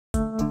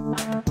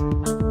Hello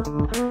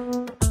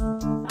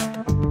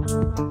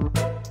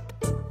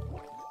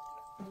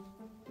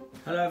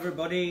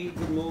everybody,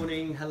 good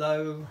morning,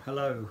 hello.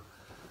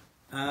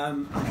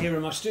 I'm here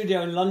in my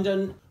studio in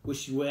London,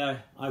 which is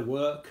where I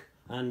work,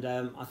 and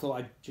I thought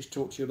I'd just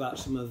talk to you about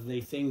some of the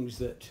things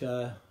that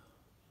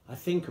I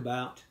think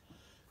about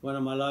when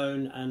I'm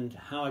alone and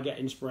how I get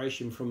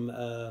inspiration from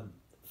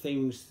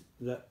things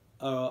that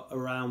are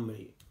around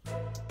me.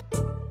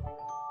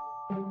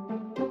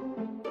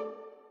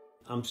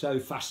 I'm so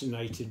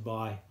fascinated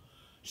by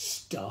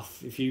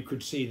stuff. If you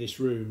could see this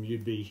room,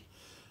 you'd be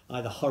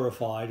either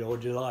horrified or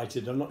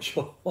delighted, I'm not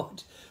sure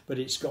what, but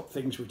it's got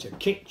things which are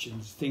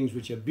kitchens, things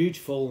which are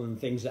beautiful and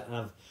things that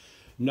have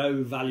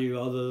no value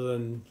other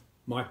than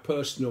my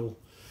personal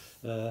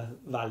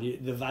value,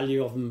 the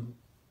value of them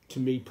to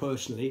me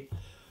personally.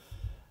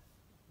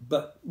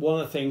 But one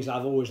of the things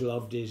I've always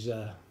loved is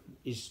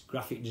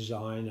graphic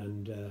design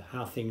and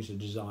how things are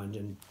designed,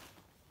 and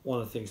one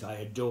of the things I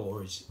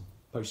adore is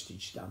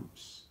postage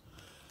stamps,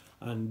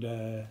 and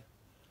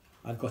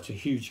I've got a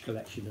huge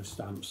collection of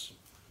stamps.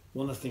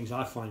 One of the things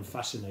I find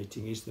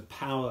fascinating is the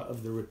power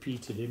of the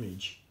repeated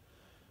image.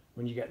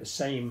 When you get the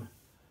same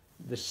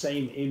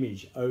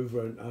image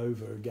over and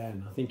over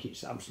again, I think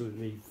it's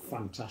absolutely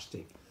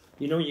fantastic.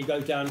 You know, when you go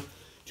down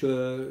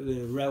to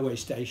the railway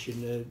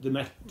station,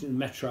 the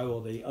metro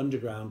or the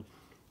underground,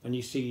 and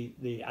you see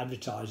the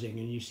advertising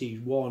and you see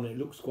one, it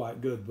looks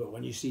quite good, but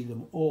when you see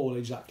them all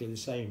exactly the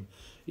same,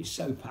 it's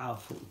so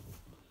powerful.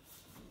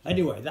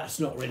 Anyway, that's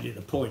not really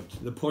the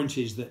point. The point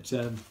is that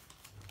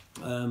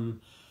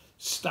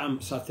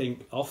stamps, I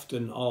think,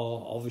 often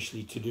are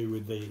obviously to do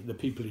with the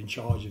people in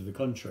charge of the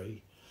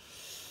country,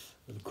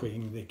 the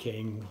Queen, the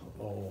King,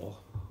 or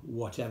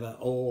whatever,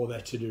 or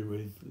they're to do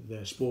with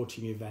their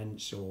sporting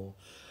events or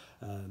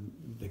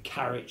the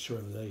character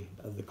of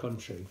the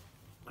country.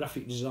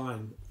 Graphic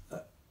design,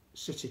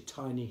 such a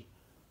tiny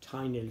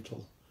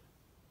little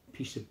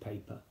piece of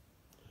paper.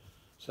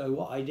 So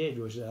what I did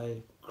was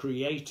I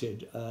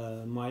created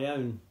my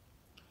own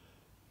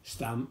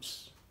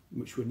stamps,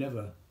 which were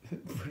never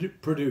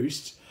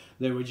produced.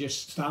 They were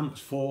just stamps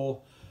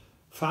for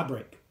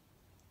fabric,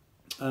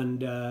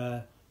 and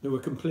they were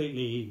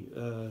completely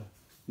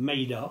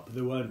made up.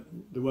 They weren't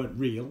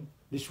real.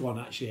 This one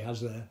actually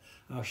has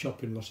our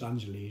shop in Los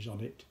Angeles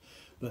on it,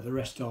 but the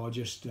rest are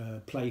just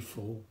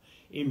playful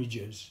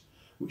images,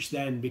 which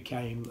then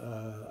became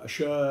a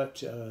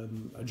shirt, a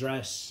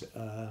dress,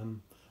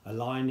 a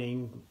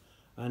lining,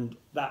 and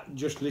that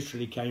just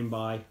literally came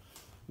by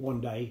one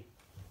day,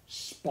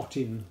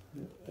 spotting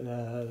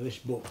this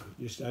book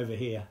just over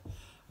here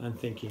and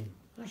thinking,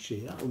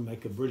 actually that would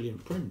make a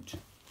brilliant print.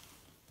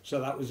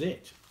 So that was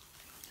it.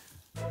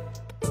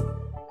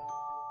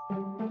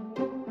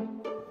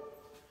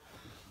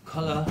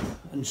 Colour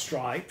and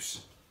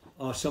stripes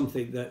are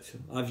something that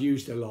I've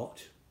used a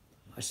lot.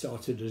 I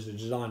started as a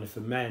designer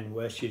for men,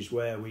 which is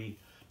where we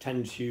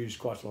tend to use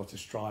quite a lot of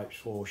stripes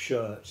for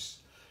shirts,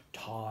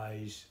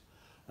 ties,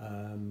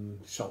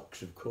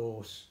 socks of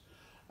course,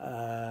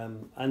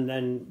 and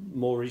then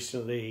more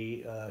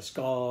recently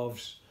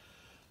scarves,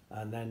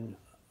 and then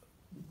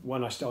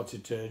when I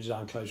started to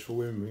design clothes for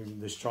women,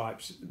 the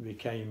stripes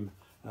became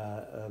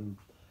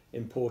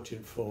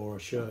important for a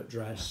shirt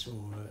dress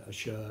or a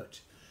shirt,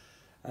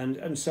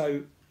 and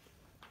so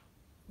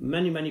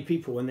many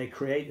people, when they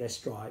create their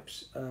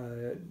stripes,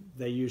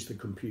 they use the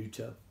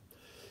computer.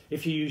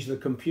 If you use the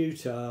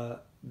computer,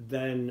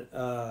 then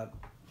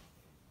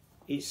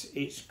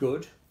it's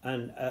good,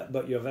 and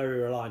but you're very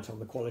reliant on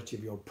the quality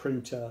of your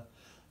printer,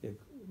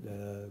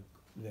 the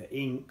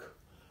ink,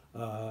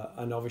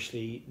 and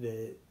obviously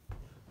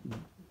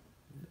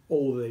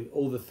all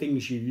the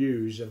things you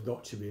use have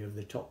got to be of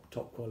the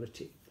top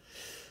quality.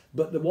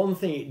 But the one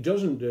thing it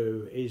doesn't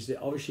do is that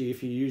obviously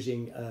if you're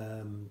using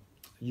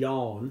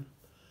yarn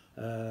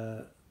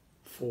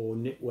for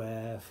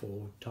knitwear,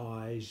 for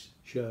ties,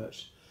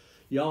 shirts,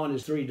 yarn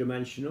is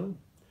three-dimensional,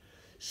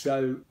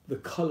 so the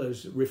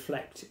colours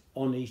reflect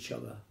on each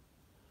other.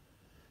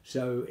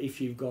 So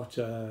if you've got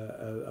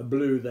a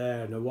blue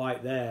there and a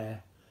white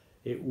there,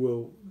 it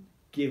will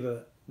give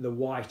the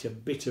white a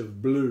bit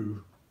of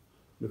blue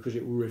because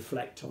it will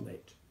reflect on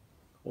it.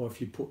 Or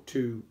if you put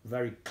two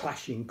very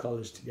clashing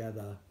colours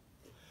together,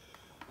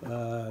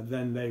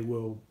 then they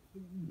will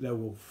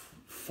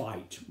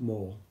fight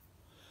more.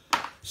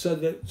 So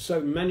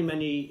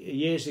many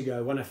years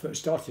ago, when I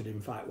first started,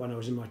 in fact, when I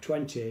was in my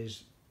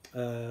 20s,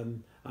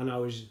 and I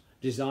was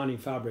designing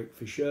fabric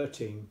for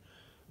shirting,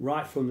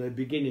 right from the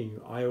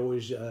beginning, I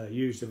always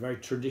used a very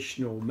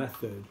traditional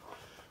method,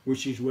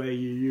 which is where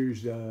you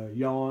use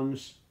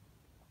yarns,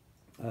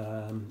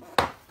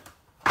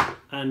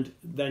 and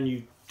then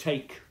you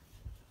take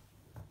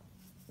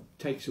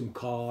some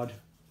card,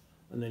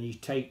 and then you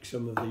take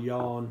some of the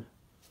yarn,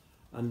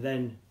 and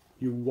then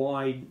you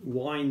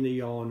wind the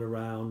yarn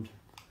around.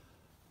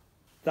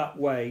 That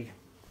way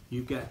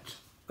you get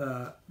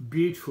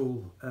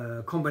beautiful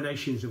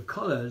combinations of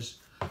colours,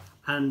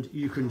 and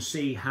you can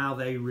see how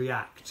they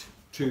react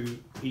to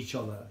each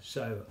other.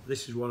 So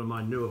this is one of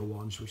my newer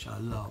ones which I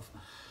love,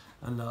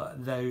 and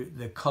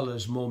the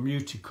colours, more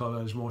muted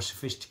colours, more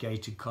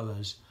sophisticated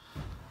colours.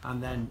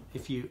 And then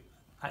if you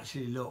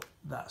actually look,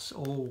 that's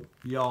all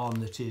yarn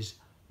that is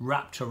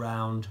wrapped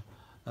around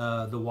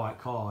the white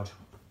card.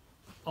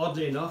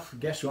 Oddly enough,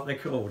 guess what they're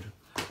called?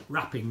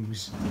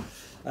 Wrappings.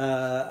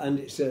 And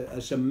it's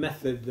a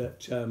method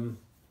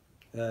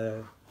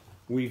that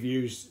we've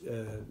used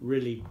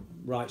really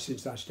right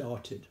since I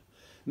started.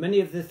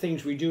 Many of the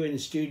things we do in the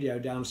studio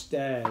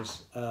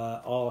downstairs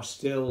are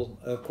still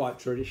quite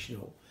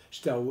traditional.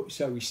 So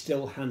we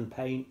still hand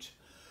paint.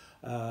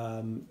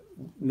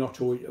 Not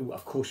always,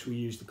 of course, we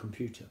use the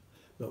computer,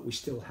 but we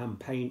still hand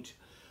paint.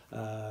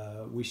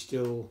 We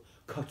still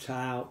cut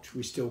out.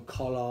 We still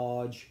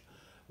collage.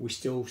 We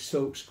still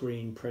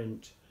silkscreen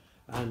print,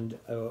 and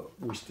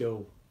we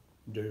still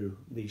do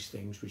these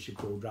things which are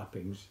called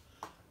wrappings.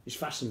 It's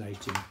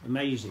fascinating,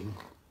 amazing.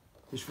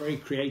 It's very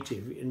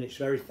creative and it's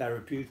very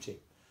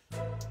therapeutic.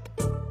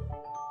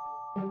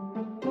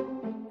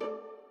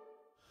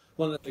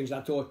 One of the things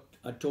I thought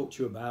I'd talk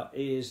to you about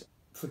is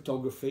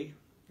photography.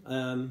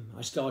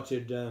 I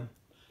started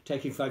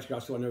taking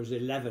photographs when I was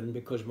 11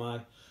 because my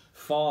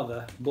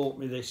father bought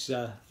me this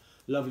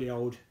lovely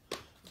old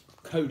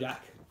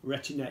Kodak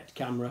Retinette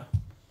camera.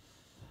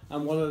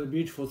 And one of the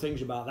beautiful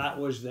things about that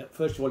was that,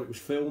 first of all, it was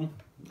film.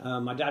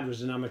 My dad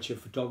was an amateur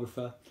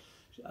photographer,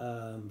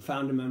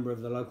 founder member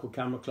of the local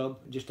camera club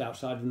just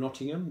outside of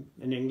Nottingham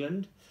in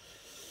England.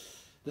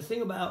 The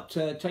thing about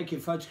taking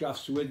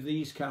photographs with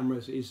these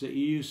cameras is that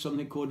you use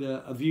something called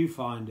a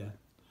viewfinder,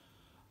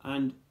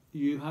 and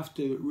you have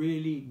to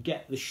really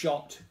get the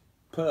shot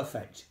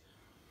perfect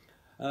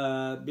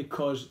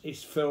because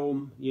it's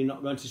film. You're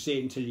not going to see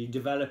it until you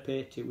develop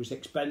it. It was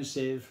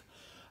expensive,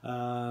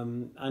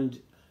 and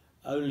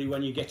only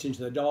when you get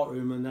into the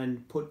darkroom and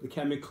then put the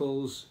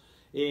chemicals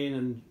in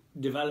and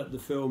develop the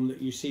film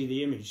that you see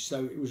the image.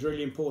 So it was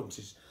really important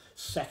to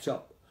set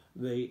up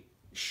the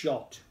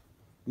shot.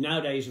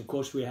 Nowadays, of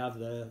course, we have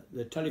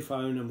the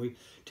telephone and we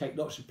take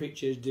lots of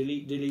pictures,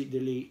 delete, delete,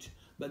 delete.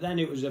 But then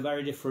it was a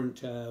very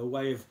different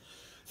way of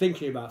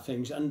thinking about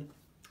things. And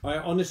I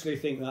honestly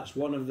think that's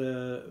one of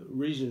the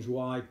reasons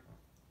why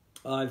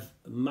I've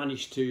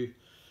managed to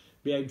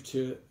be able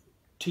to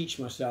teach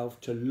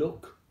myself to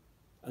look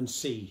and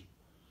see.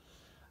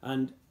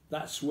 And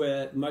that's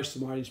where most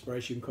of my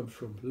inspiration comes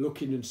from,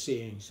 looking and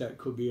seeing. So it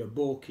could be a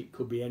book, it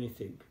could be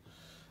anything.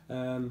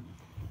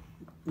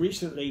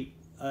 Recently,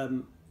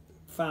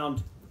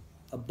 found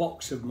a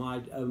box of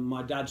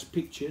my dad's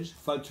pictures,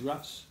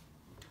 photographs,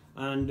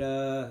 and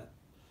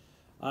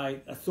I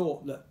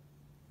thought that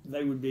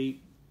they would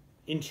be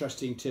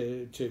interesting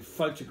to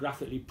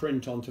photographically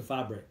print onto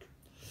fabric.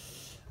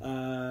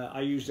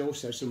 I used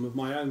also some of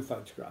my own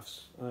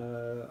photographs.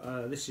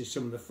 This is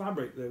some of the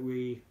fabric that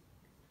we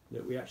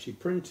actually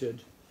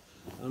printed.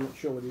 I'm not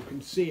sure whether you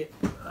can see it,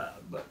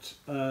 but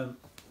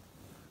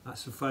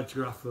that's a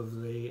photograph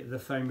of the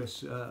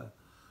famous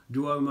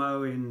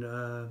Duomo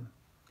in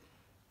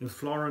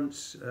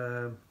Florence.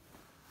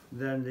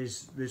 Then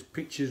there's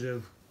pictures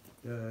of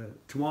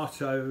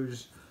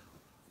tomatoes,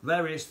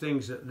 various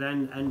things that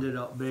then ended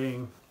up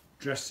being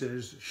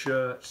dresses,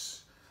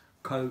 shirts,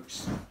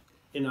 coats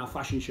in our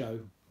fashion show.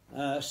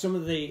 Some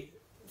of the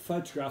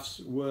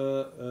photographs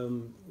were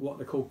what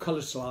they call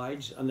colour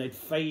slides, and they'd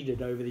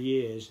faded over the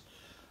years.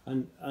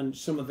 And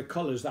some of the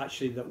colours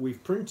actually that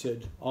we've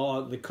printed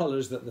are the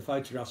colours that the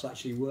photographs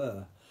actually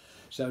were.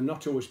 So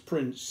not always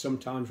prints,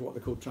 sometimes what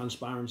they call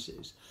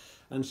transparencies.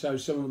 And so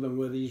some of them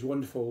were these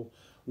wonderful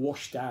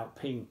washed out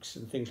pinks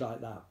and things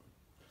like that.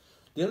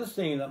 The other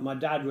thing that my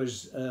dad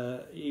was,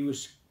 he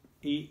was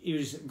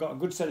got a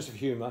good sense of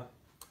humour,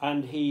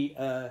 and he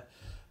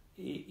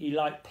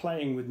liked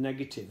playing with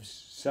negatives.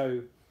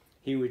 So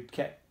he would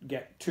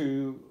get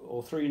 2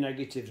 or 3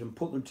 negatives and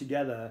put them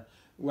together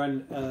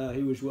when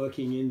he was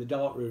working in the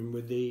darkroom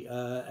with the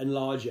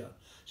enlarger.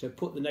 So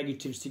put the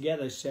negatives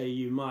together, say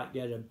you might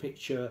get a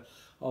picture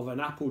of an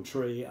apple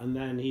tree, and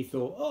then he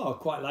thought, oh, I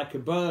quite like a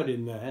bird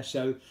in there,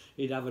 so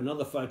he'd have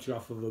another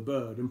photograph of a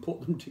bird and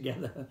put them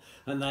together,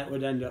 and that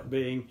would end up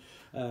being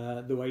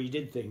the way he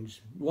did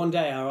things. One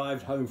day I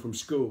arrived home from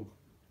school,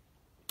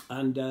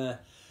 and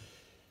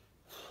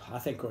I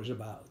think I was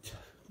about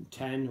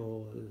 10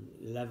 or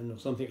 11 or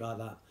something like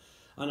that,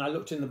 and I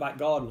looked in the back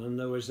garden, and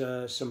there was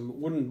some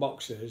wooden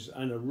boxes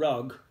and a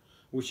rug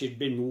which had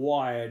been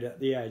wired at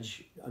the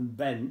edge and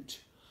bent,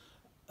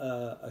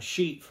 a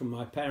sheet from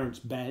my parents'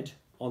 bed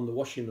on the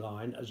washing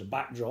line as a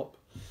backdrop.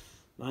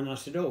 And I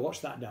said, oh, what's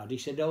that, Dad? He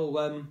said,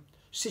 oh,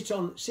 sit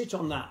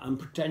on that and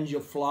pretend you're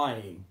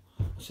flying.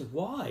 I said,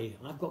 why?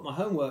 I've got my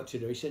homework to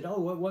do. He said,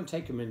 oh, it won't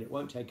take a minute,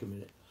 won't take a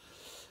minute.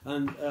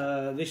 And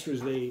this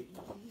was the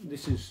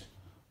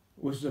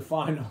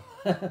final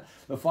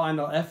the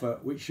final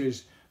effort, which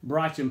was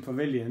Brighton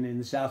Pavilion in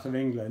the south of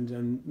England,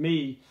 and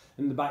me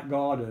in the back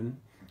garden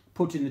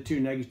putting the 2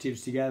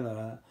 negatives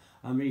together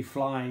and me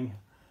flying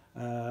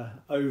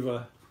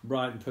over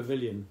Brighton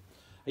Pavilion.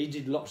 He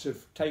did lots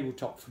of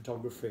tabletop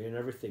photography and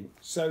everything.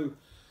 So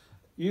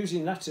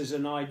using that as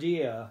an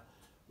idea,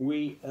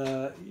 we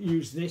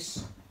used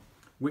this,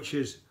 which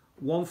is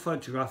one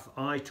photograph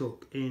I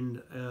took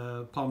in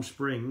Palm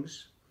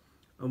Springs,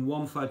 and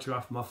one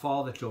photograph my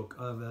father took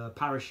of a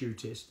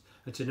parachutist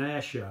at an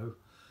air show,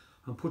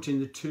 and putting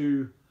the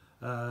two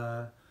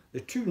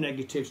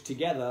negatives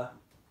together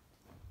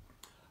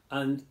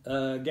and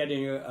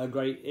getting a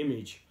great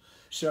image.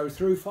 So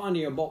through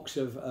finding a box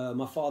of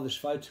my father's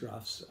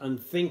photographs and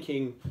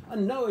thinking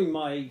and knowing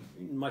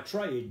my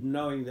trade,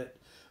 knowing that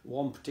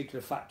one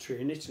particular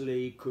factory in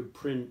Italy could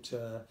print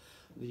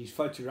these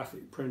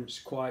photographic prints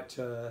quite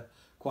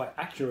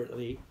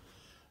accurately,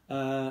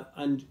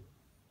 and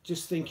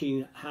just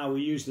thinking how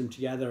we use them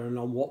together and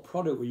on what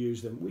product we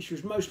use them, which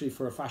was mostly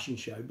for a fashion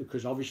show,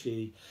 because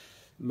obviously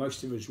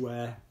most of us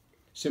wear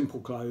simple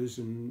clothes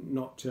and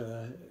not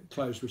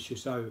clothes which are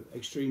so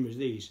extreme as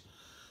these.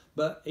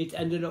 But it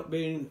ended up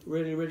being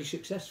really, really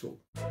successful.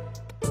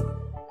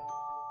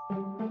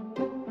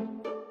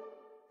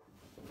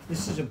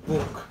 This is a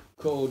book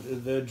called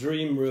The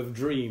Dreamer of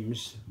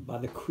Dreams by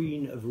the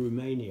Queen of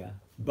Romania,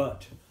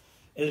 but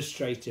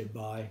illustrated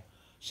by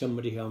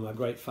somebody who I'm a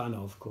great fan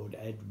of called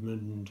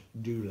Edmund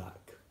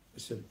Dulac.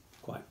 It's a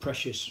quite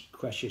precious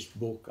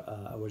book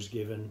I was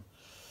given.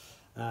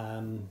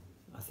 I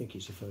think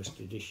it's the first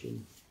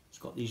edition. It's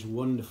got these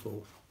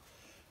wonderful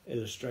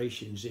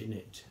illustrations in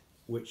it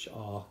which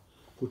are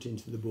put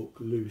into the book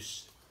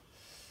loose,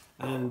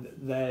 and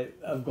they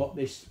have got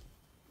this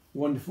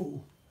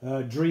wonderful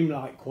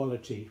dreamlike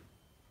quality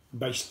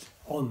based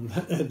on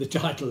the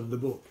title of the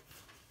book.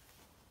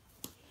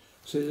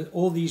 So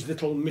all these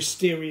little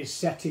mysterious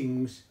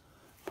settings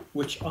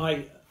which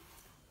I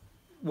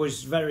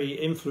was very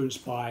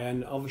influenced by,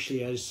 and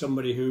obviously as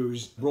somebody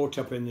who's brought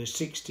up in the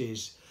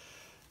 60s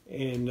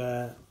in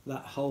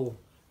that whole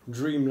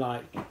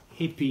dreamlike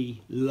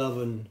hippie love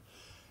and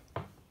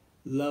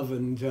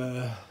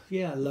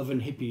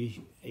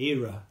hippie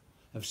era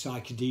of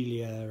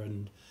psychedelia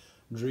and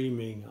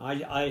dreaming,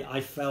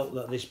 I felt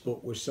that this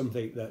book was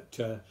something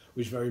that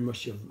was very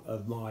much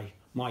of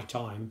my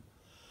time,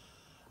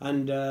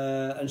 and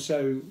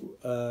so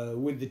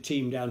with the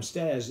team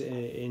downstairs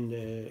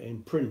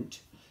in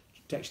print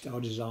textile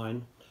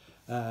design,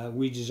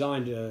 we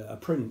designed a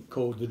print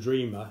called The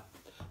Dreamer,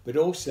 but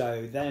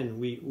also then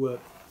we were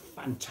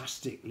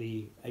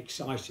fantastically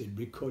excited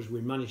because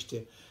we managed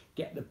to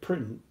get the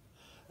print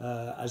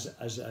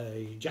as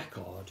a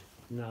jacquard.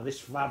 Now this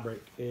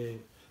fabric,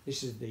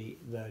 this is the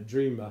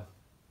Dreamer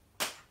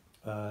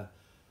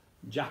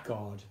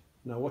jacquard.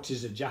 Now what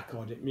is a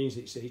jacquard? It means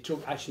it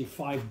took actually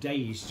 5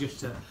 days just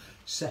to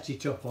set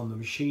it up on the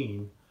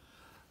machine,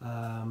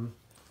 and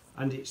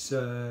it's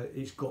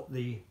got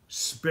the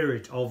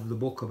spirit of the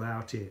book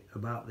about it,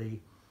 about the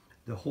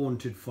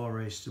haunted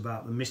forest,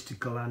 about the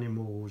mystical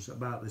animals,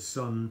 about the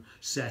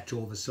sunset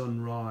or the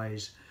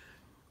sunrise,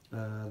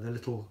 the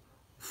little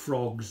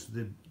frogs,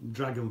 the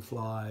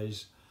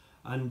dragonflies,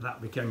 and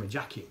that became a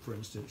jacket, for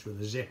instance,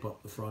 with a zip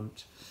up the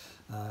front.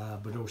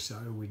 But also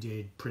we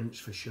did prints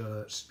for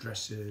shirts,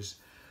 dresses,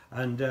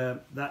 and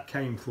that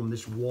came from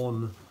this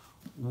one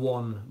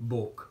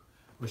book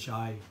which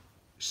I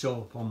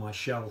saw up on my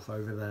shelf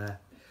over there,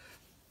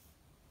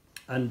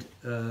 and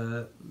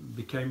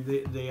became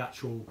the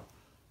actual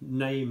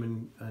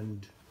name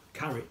and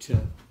character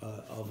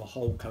of a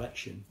whole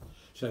collection.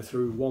 So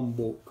through one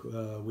book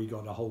we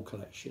got a whole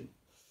collection.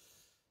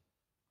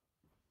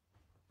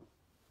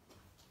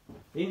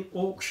 In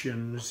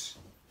auctions,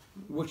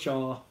 which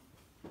are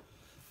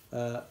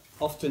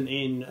often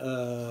in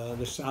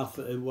the south,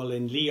 well,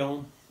 in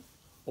Lyon,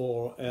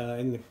 or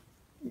in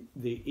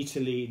the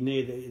Italy,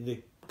 near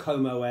the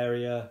Como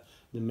area,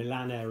 the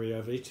Milan area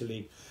of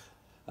Italy,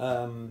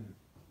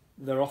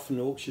 there are often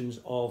auctions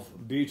of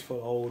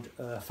beautiful old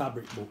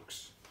fabric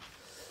books.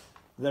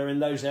 They're in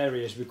those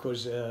areas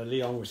because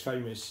Lyon was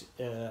famous,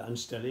 and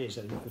still is,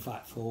 in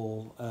fact,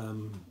 for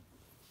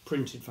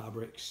printed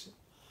fabrics,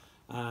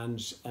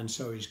 and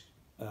so is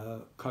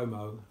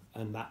Como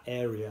and that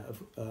area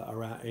of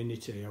around in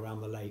Italy,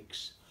 around the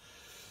lakes.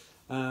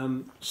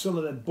 Some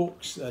of the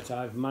books that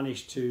I've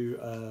managed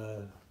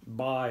to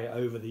buy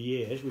over the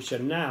years, which are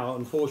now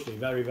unfortunately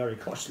very, very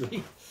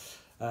costly,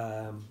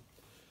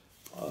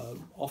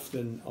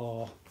 often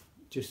are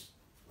just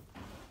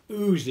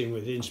oozing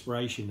with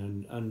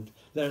inspiration, and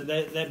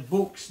they're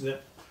books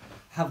that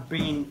have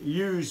been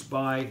used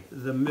by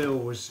the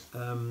mills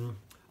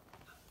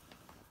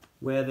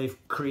where they've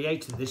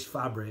created this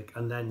fabric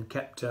and then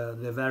kept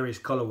the various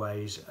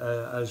colorways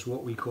as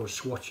what we call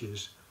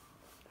swatches,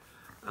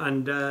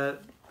 and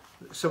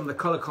some of the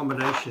color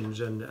combinations,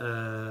 and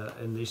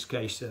in this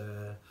case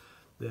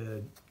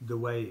the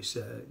way it's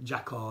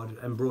jacquard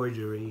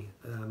embroidery,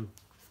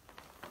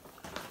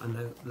 and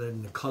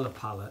then the color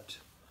palette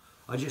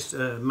are just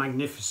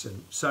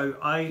magnificent. So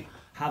I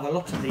have a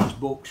lot of these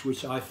books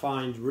which I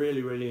find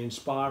really, really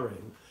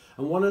inspiring.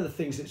 And one of the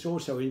things that's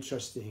also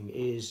interesting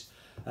is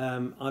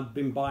I've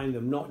been buying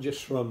them not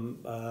just from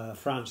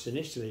France and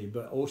Italy,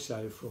 but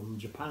also from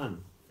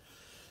Japan.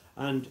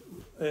 And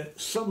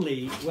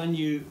suddenly when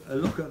you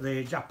look at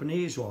the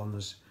Japanese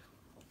ones,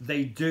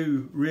 they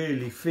do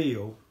really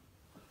feel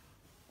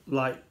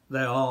like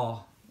they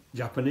are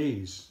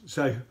Japanese.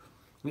 So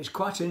it's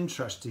quite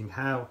interesting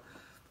how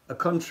a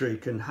country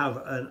can have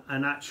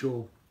an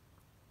actual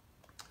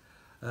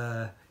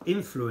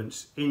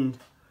influence in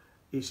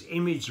its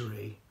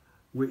imagery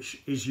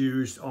which is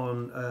used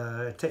on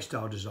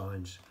textile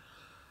designs.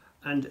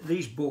 And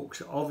these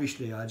books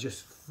obviously are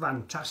just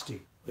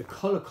fantastic. The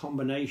colour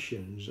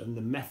combinations and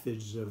the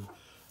methods of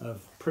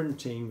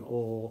printing,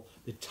 or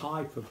the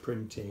type of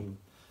printing,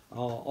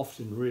 are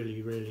often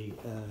really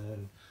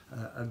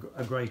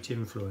a great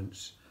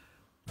influence.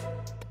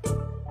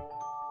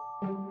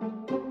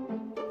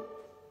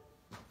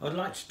 I'd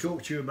like to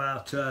talk to you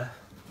about a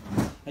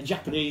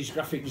Japanese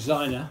graphic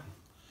designer,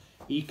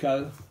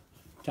 Iko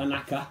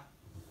Tanaka.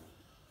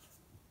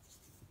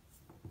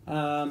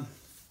 I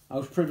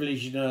was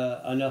privileged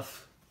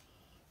enough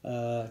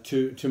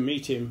to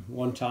meet him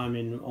one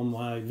time on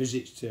my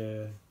visits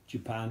to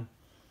Japan.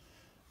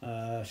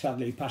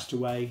 Sadly, he passed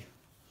away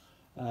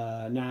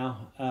now,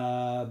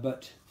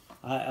 but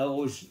I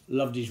always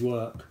loved his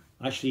work.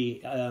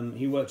 Actually,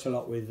 he worked a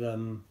lot with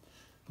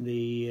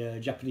the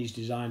Japanese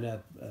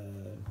designer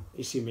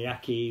Issey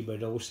Miyake,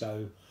 but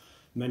also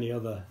many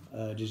other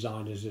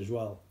designers as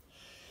well.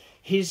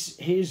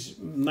 His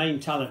main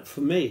talent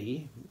for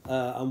me,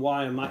 and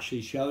why I'm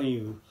actually showing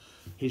you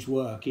his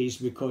work, is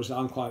because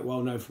I'm quite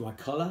well known for my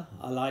colour.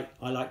 I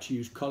like to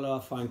use colour. I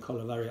find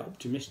colour very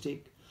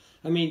optimistic.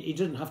 I mean, it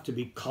doesn't have to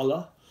be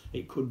colour.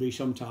 It could be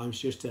sometimes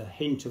just a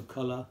hint of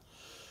colour.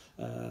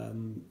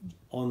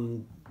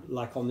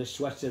 Like on this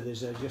sweater,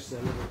 there's just a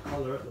little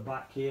colour at the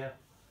back here.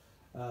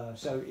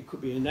 So it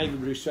could be a navy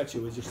blue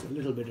sweater with just a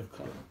little bit of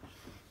colour.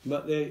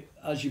 But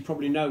as you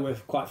probably know, we're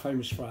quite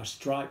famous for our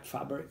striped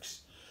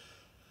fabrics.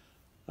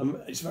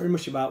 It's very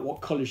much about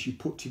what colours you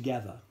put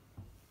together.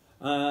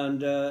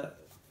 And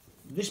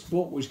this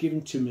book was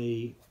given to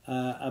me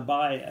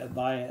by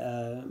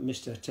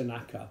Mr.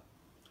 Tanaka.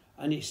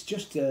 And it's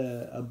just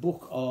a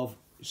book of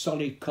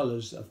solid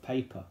colours of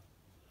paper.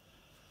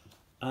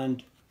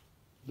 And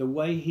the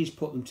way he's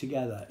put them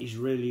together is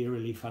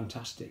really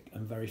fantastic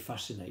and very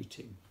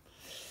fascinating.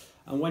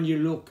 And when you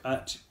look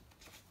at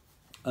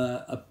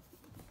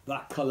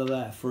that colour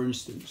there, for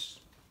instance,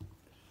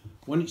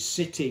 when it's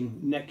sitting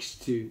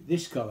next to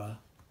this colour,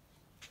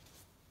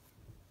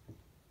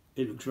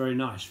 it looks very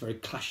nice, very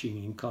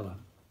clashing in colour.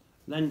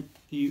 Then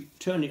you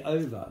turn it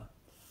over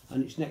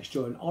and it's next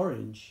to an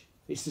orange.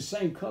 It's the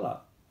same colour,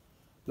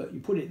 but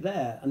you put it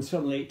there and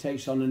suddenly it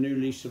takes on a new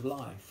lease of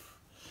life.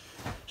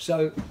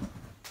 So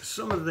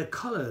some of the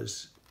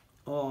colours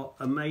are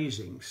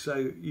amazing.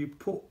 So you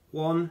put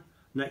one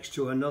next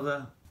to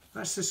another,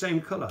 that's the same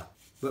colour.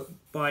 But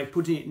by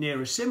putting it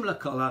near a similar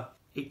colour,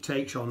 it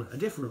takes on a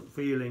different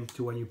feeling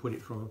to when you put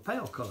it from a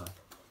pale colour.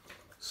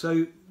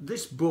 So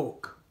this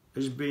book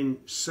has been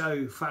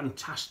so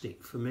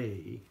fantastic for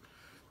me.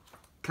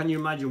 Can you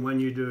imagine when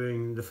you're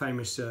doing the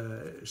famous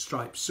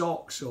striped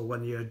socks, or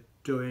when you're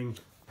doing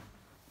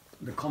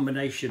the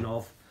combination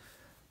of,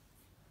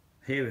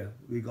 here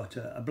we've got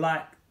a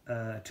black,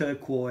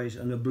 turquoise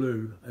and a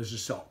blue as a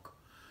sock.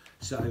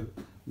 So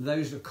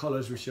those are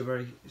colours which are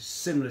very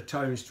similar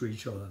tones to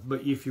each other.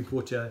 But if you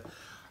put a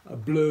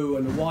blue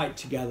and a white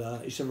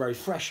together, it's a very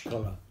fresh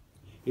colour.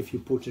 If you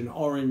put an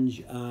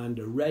orange and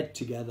a red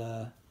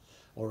together,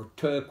 or a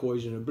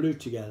turquoise and a blue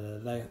together,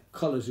 they're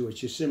colours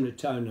which are similar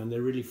tone, and they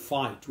really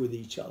fight with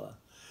each other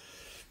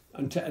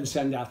and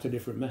send out a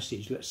different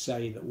message. Let's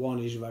say that one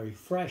is very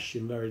fresh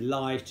and very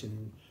light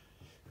and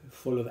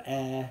full of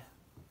air,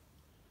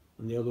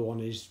 and the other one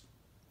is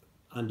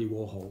Andy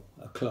Warhol,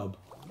 a club.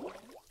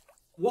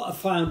 What I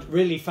found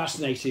really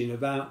fascinating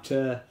about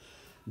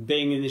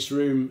being in this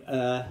room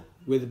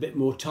with a bit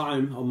more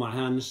time on my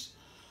hands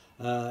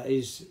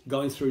is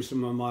going through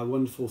some of my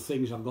wonderful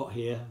things I've got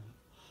here,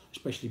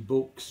 especially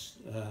books,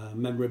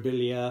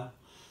 memorabilia,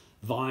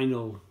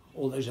 vinyl,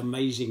 all those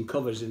amazing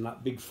covers in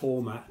that big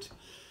format.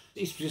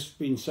 It's just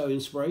been so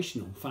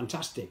inspirational,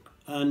 fantastic.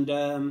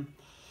 And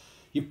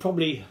you've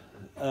probably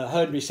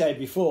heard me say it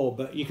before,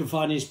 but you can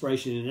find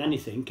inspiration in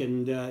anything,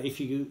 and if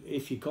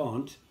you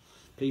can't,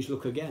 please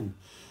look again.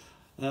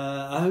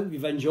 I hope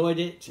you've enjoyed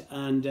it,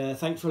 and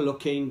thanks for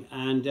looking,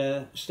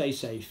 and stay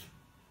safe.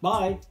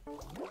 Bye.